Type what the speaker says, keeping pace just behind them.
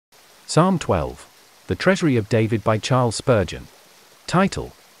Psalm 12. The Treasury of David by Charles Spurgeon.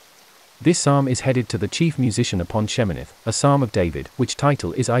 Title. This psalm is headed to the chief musician upon Sheminith, a psalm of David, which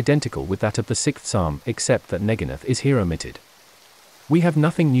title is identical with that of the 6th psalm, except that Neginoth is here omitted. We have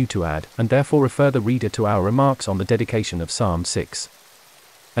nothing new to add, and therefore refer the reader to our remarks on the dedication of Psalm 6.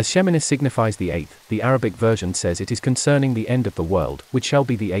 As Sheminith signifies the 8th, the Arabic version says it is concerning the end of the world, which shall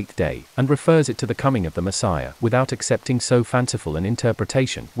be the 8th day, and refers it to the coming of the Messiah. Without accepting so fanciful an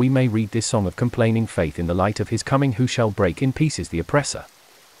interpretation, we may read this song of complaining faith in the light of his coming, who shall break in pieces the oppressor.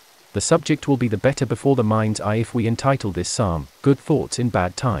 The subject will be the better before the mind's eye if we entitle this psalm, Good Thoughts in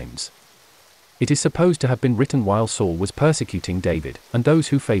Bad Times. It is supposed to have been written while Saul was persecuting David, and those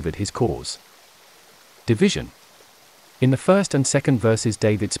who favored his cause. Division. In the first and second verses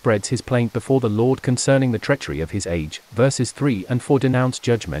David spreads his plaint before the Lord concerning the treachery of his age. Verses 3 and 4 denounce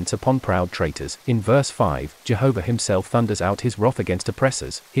judgments upon proud traitors. In verse 5, Jehovah himself thunders out his wrath against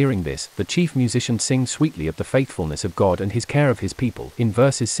oppressors. Hearing this, the chief musician sings sweetly of the faithfulness of God and his care of his people in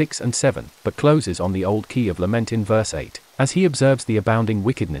verses 6 and 7, but closes on the old key of lament in verse 8, as he observes the abounding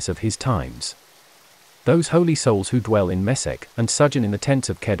wickedness of his times. Those holy souls who dwell in Mesech and sojourn in the tents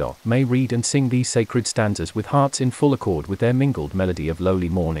of Kedar may read and sing these sacred stanzas with hearts in full accord with their mingled melody of lowly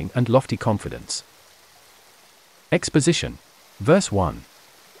mourning and lofty confidence. Exposition. Verse 1.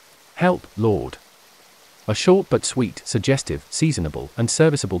 Help, Lord. A short but sweet, suggestive, seasonable, and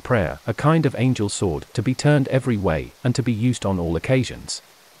serviceable prayer, a kind of angel sword, to be turned every way, and to be used on all occasions.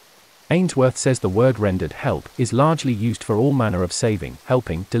 Ainsworth says the word rendered help is largely used for all manner of saving,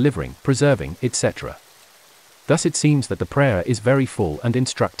 helping, delivering, preserving, etc. Thus it seems that the prayer is very full and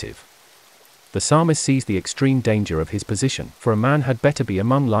instructive. The psalmist sees the extreme danger of his position, for a man had better be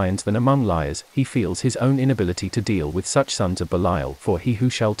among lions than among liars. He feels his own inability to deal with such sons of Belial, for he who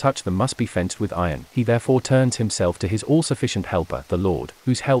shall touch them must be fenced with iron. He therefore turns himself to his all-sufficient helper, the Lord,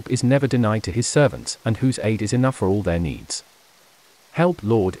 whose help is never denied to his servants, and whose aid is enough for all their needs. Help,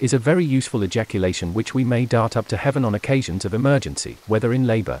 Lord, is a very useful ejaculation which we may dart up to heaven on occasions of emergency, whether in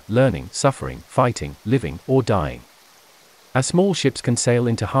labor, learning, suffering, fighting, living, or dying. As small ships can sail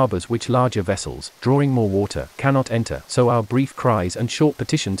into harbors which larger vessels, drawing more water, cannot enter, so our brief cries and short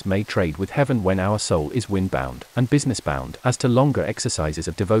petitions may trade with heaven when our soul is wind-bound and business-bound, as to longer exercises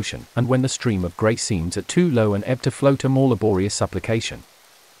of devotion, and when the stream of grace seems at too low an ebb to float a more laborious supplication.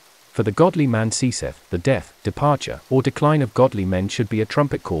 For the godly man ceaseth, the death, departure, or decline of godly men should be a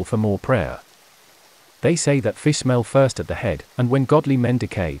trumpet call for more prayer. They say that fish smell first at the head, and when godly men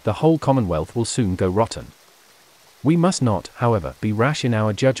decay, the whole commonwealth will soon go rotten. We must not, however, be rash in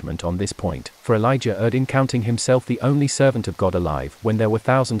our judgment on this point, for Elijah erred in counting himself the only servant of God alive, when there were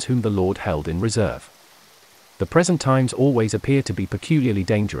thousands whom the Lord held in reserve. The present times always appear to be peculiarly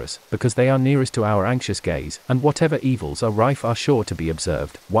dangerous, because they are nearest to our anxious gaze, and whatever evils are rife are sure to be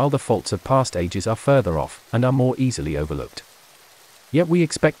observed, while the faults of past ages are further off, and are more easily overlooked. Yet we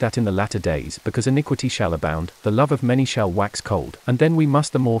expect that in the latter days, because iniquity shall abound, the love of many shall wax cold, and then we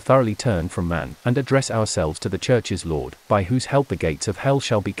must the more thoroughly turn from man, and address ourselves to the Church's Lord, by whose help the gates of hell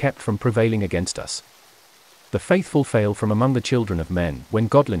shall be kept from prevailing against us. The faithful fail from among the children of men. When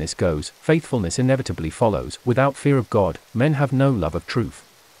godliness goes, faithfulness inevitably follows. Without fear of God, men have no love of truth.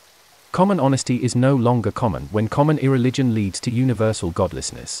 Common honesty is no longer common when common irreligion leads to universal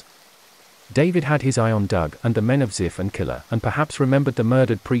godlessness. David had his eye on Doeg and the men of Ziph and Killer, and perhaps remembered the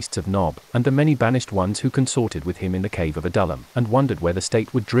murdered priests of Nob, and the many banished ones who consorted with him in the cave of Adullam, and wondered where the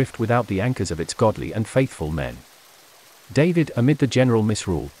state would drift without the anchors of its godly and faithful men. David, amid the general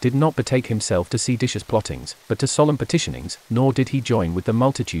misrule, did not betake himself to seditious plottings, but to solemn petitionings, nor did he join with the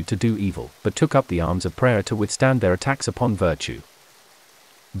multitude to do evil, but took up the arms of prayer to withstand their attacks upon virtue.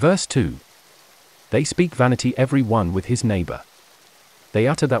 Verse 2. They speak vanity every one with his neighbour. They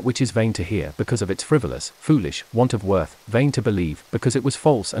utter that which is vain to hear, because of its frivolous, foolish, want of worth, vain to believe, because it was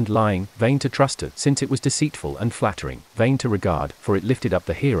false and lying, vain to trust to, since it was deceitful and flattering, vain to regard, for it lifted up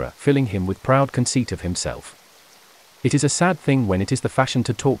the hearer, filling him with proud conceit of himself. It is a sad thing when it is the fashion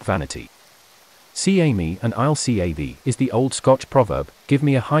to talk vanity. "See me and I'll see thee" is the old Scotch proverb. Give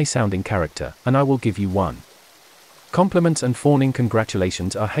me a high-sounding character, and I will give you one. Compliments and fawning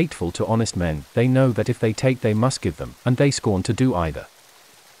congratulations are hateful to honest men. They know that if they take they must give them, and they scorn to do either.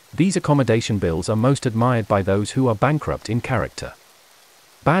 These accommodation bills are most admired by those who are bankrupt in character.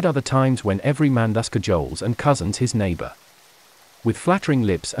 Bad are the times when every man thus cajoles and cozens his neighbour. With flattering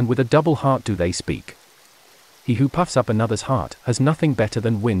lips and with a double heart do they speak. He who puffs up another's heart has nothing better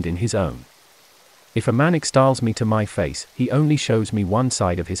than wind in his own. If a man extols me to my face, he only shows me one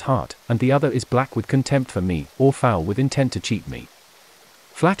side of his heart, and the other is black with contempt for me, or foul with intent to cheat me.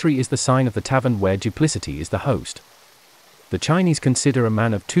 Flattery is the sign of the tavern where duplicity is the host. The Chinese consider a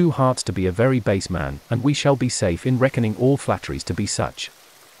man of two hearts to be a very base man, and we shall be safe in reckoning all flatteries to be such.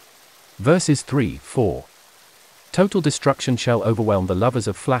 Verses 3-4. Total destruction shall overwhelm the lovers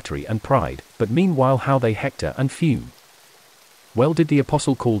of flattery and pride, but meanwhile how they hector and fume. Well did the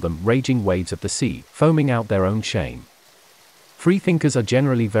apostle call them raging waves of the sea, foaming out their own shame. Freethinkers are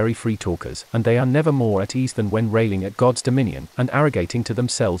generally very free talkers, and they are never more at ease than when railing at God's dominion, and arrogating to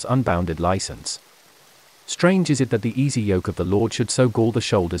themselves unbounded license. Strange is it that the easy yoke of the Lord should so gall the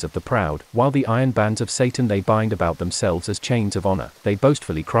shoulders of the proud, while the iron bands of Satan they bind about themselves as chains of honor. They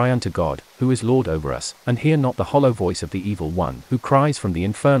boastfully cry unto God, who is Lord over us, and hear not the hollow voice of the evil one, who cries from the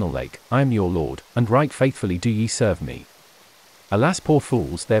infernal lake, I am your Lord, and right faithfully do ye serve me. Alas, poor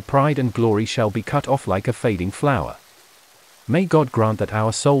fools, their pride and glory shall be cut off like a fading flower. May God grant that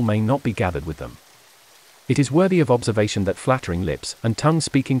our soul may not be gathered with them. It is worthy of observation that flattering lips, and tongues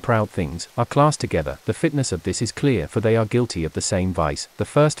speaking proud things, are classed together. The fitness of this is clear, for they are guilty of the same vice. The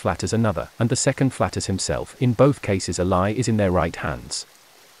first flatters another, and the second flatters himself. In both cases a lie is in their right hands.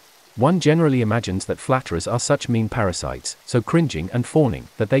 One generally imagines that flatterers are such mean parasites, so cringing and fawning,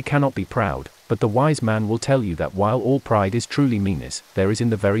 that they cannot be proud, but the wise man will tell you that while all pride is truly meanness, there is in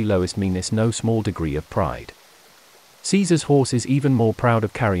the very lowest meanness no small degree of pride. Caesar's horse is even more proud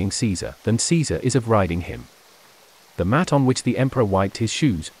of carrying Caesar than Caesar is of riding him. The mat on which the emperor wiped his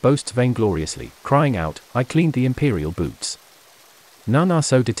shoes boasts vaingloriously, crying out, I cleaned the imperial boots. None are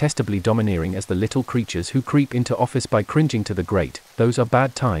so detestably domineering as the little creatures who creep into office by cringing to the great. Those are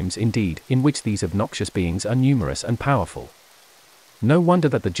bad times indeed, in which these obnoxious beings are numerous and powerful. No wonder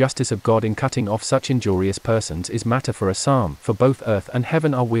that the justice of God in cutting off such injurious persons is matter for a psalm, for both earth and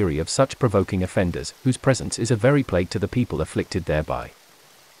heaven are weary of such provoking offenders, whose presence is a very plague to the people afflicted thereby.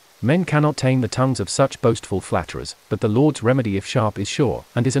 Men cannot tame the tongues of such boastful flatterers, but the Lord's remedy if sharp is sure,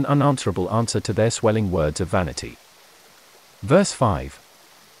 and is an unanswerable answer to their swelling words of vanity. Verse 5.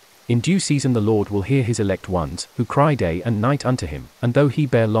 In due season the Lord will hear his elect ones, who cry day and night unto him, and though he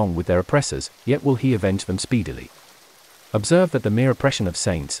bear long with their oppressors, yet will he avenge them speedily. Observe that the mere oppression of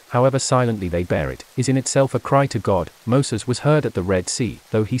saints, however silently they bear it, is in itself a cry to God. Moses was heard at the Red Sea,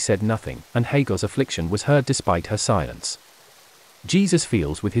 though he said nothing, and Hagar's affliction was heard despite her silence. Jesus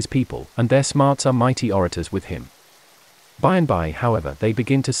feels with his people, and their smarts are mighty orators with him. By and by, however, they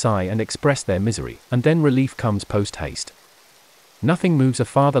begin to sigh and express their misery, and then relief comes post-haste. Nothing moves a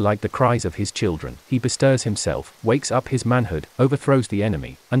father like the cries of his children. He bestirs himself, wakes up his manhood, overthrows the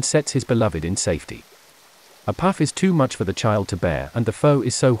enemy, and sets his beloved in safety. A puff is too much for the child to bear, and the foe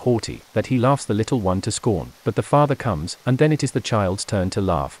is so haughty that he laughs the little one to scorn. But the father comes, and then it is the child's turn to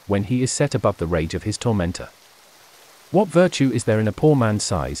laugh, when he is set above the rage of his tormentor. What virtue is there in a poor man's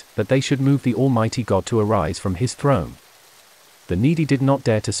sighs, that they should move the Almighty God to arise from his throne? The needy did not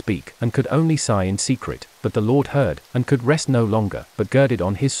dare to speak, and could only sigh in secret, but the Lord heard, and could rest no longer, but girded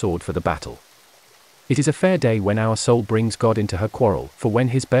on his sword for the battle. It is a fair day when our soul brings God into her quarrel, for when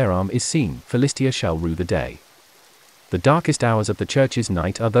his bare arm is seen, Philistia shall rue the day. The darkest hours of the church's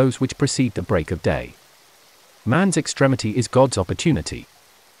night are those which precede the break of day. Man's extremity is God's opportunity.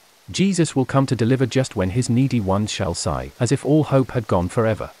 Jesus will come to deliver just when his needy ones shall sigh, as if all hope had gone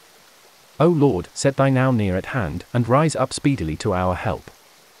forever. O Lord, set thy now near at hand, and rise up speedily to our help.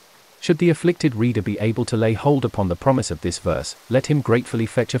 Should the afflicted reader be able to lay hold upon the promise of this verse, let him gratefully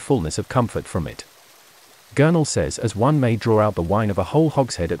fetch a fullness of comfort from it. Gurnall says, as one may draw out the wine of a whole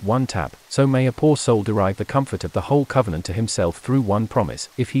hogshead at one tap, so may a poor soul derive the comfort of the whole covenant to himself through one promise,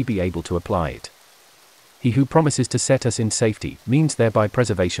 if he be able to apply it. He who promises to set us in safety, means thereby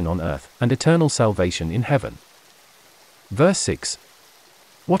preservation on earth, and eternal salvation in heaven. Verse 6.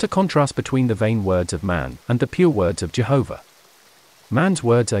 What a contrast between the vain words of man, and the pure words of Jehovah. Man's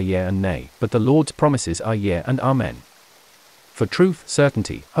words are yea and nay, but the Lord's promises are yea and amen. For truth,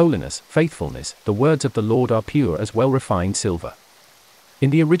 certainty, holiness, faithfulness, the words of the Lord are pure as well-refined silver.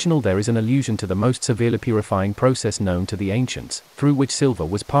 In the original there is an allusion to the most severely purifying process known to the ancients, through which silver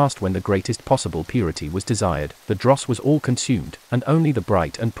was passed when the greatest possible purity was desired. The dross was all consumed, and only the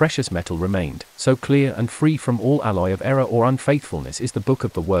bright and precious metal remained. So clear and free from all alloy of error or unfaithfulness is the book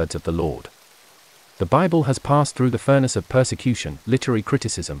of the words of the Lord. The Bible has passed through the furnace of persecution, literary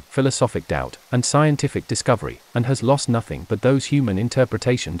criticism, philosophic doubt, and scientific discovery, and has lost nothing but those human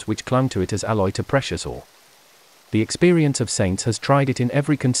interpretations which clung to it as alloy to precious ore. The experience of saints has tried it in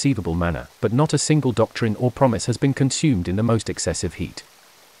every conceivable manner, but not a single doctrine or promise has been consumed in the most excessive heat.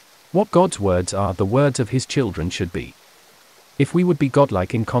 What God's words are, the words of his children should be. If we would be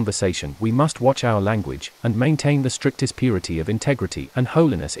godlike in conversation, we must watch our language, and maintain the strictest purity of integrity and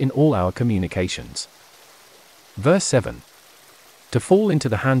holiness in all our communications. Verse 7. To fall into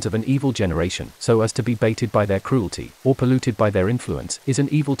the hands of an evil generation, so as to be baited by their cruelty, or polluted by their influence, is an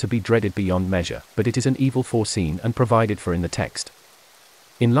evil to be dreaded beyond measure, but it is an evil foreseen and provided for in the text.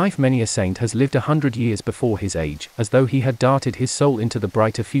 In life many a saint has lived 100 years before his age, as though he had darted his soul into the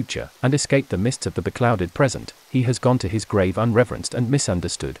brighter future, and escaped the mists of the beclouded present. He has gone to his grave unreverenced and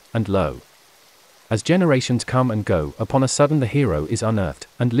misunderstood, and lo! As generations come and go, upon a sudden the hero is unearthed,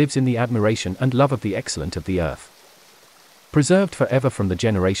 and lives in the admiration and love of the excellent of the earth. Preserved forever from the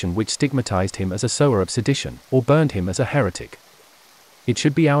generation which stigmatized him as a sower of sedition, or burned him as a heretic. It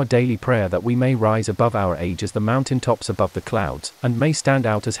should be our daily prayer that we may rise above our age as the mountain tops above the clouds, and may stand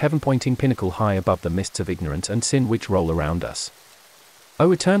out as heaven-pointing pinnacle high above the mists of ignorance and sin which roll around us.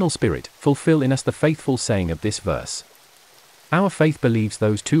 O Eternal Spirit, fulfill in us the faithful saying of this verse. Our faith believes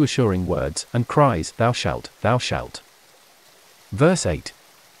those two assuring words, and cries, Thou shalt, Thou shalt. Verse 8.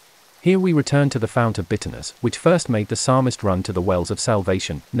 Here we return to the fount of bitterness, which first made the psalmist run to the wells of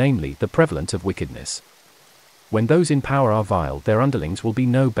salvation, namely, the prevalence of wickedness. When those in power are vile, their underlings will be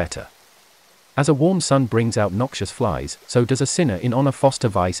no better. As a warm sun brings out noxious flies, so does a sinner in honor foster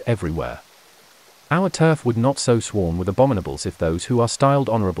vice everywhere. Our turf would not so swarm with abominables if those who are styled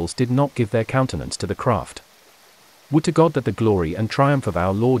honorables did not give their countenance to the craft. Would to God that the glory and triumph of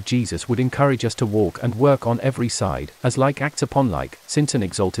our Lord Jesus would encourage us to walk and work on every side, as like acts upon like, since an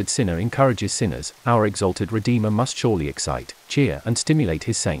exalted sinner encourages sinners, our exalted Redeemer must surely excite, cheer and stimulate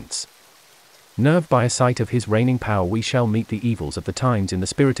his saints. Nerved by a sight of his reigning power, we shall meet the evils of the times in the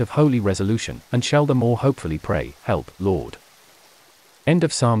spirit of holy resolution, and shall the more hopefully pray, Help, Lord. End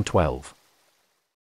of Psalm 12.